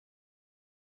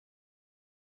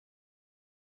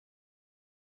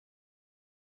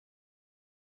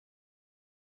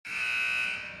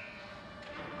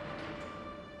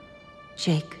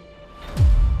Jake,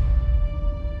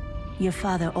 your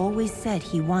father always said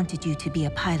he wanted you to be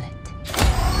a pilot.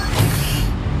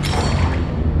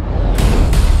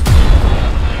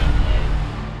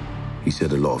 He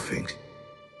said a lot of things.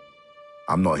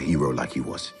 I'm not a hero like he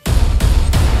was.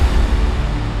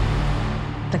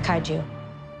 The Kaiju.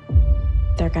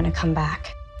 They're gonna come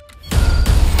back.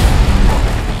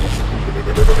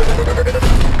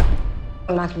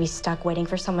 I'm not gonna be stuck waiting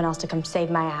for someone else to come save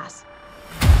my ass.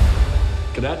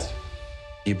 Cadets,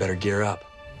 you better gear up.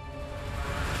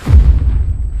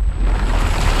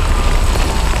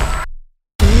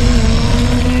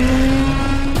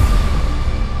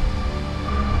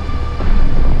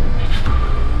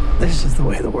 This is the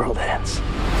way the world ends.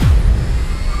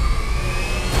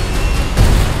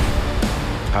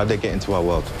 How'd they get into our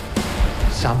world?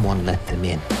 Someone let them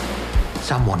in.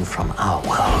 Someone from our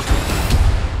world.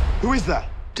 Who is that?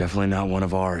 Definitely not one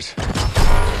of ours.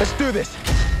 Let's do this.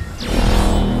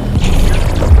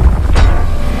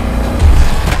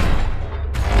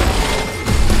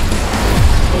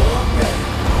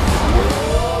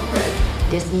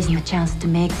 This is your chance to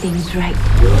make things right.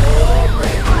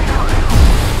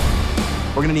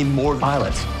 We're gonna need more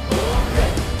pilots.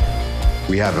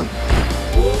 We have them.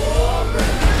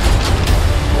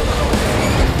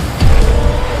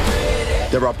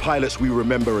 There are pilots we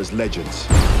remember as legends,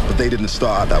 but they didn't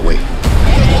start out that way.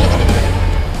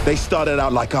 They started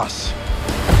out like us.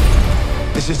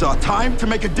 This is our time to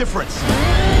make a difference.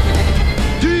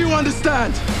 Do you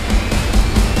understand?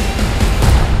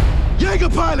 Jaeger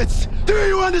pilots, do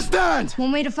you understand?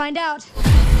 One way to find out.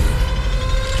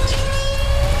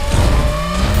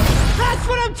 That's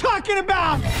what I'm talking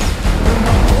about!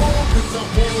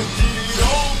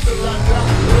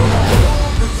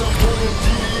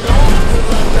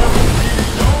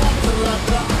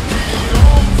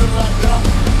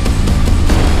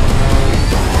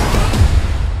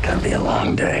 Gonna be a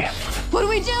long day. What do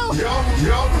we do?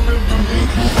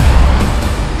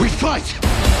 We fight!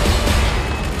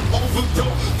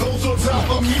 Those on top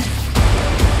of me.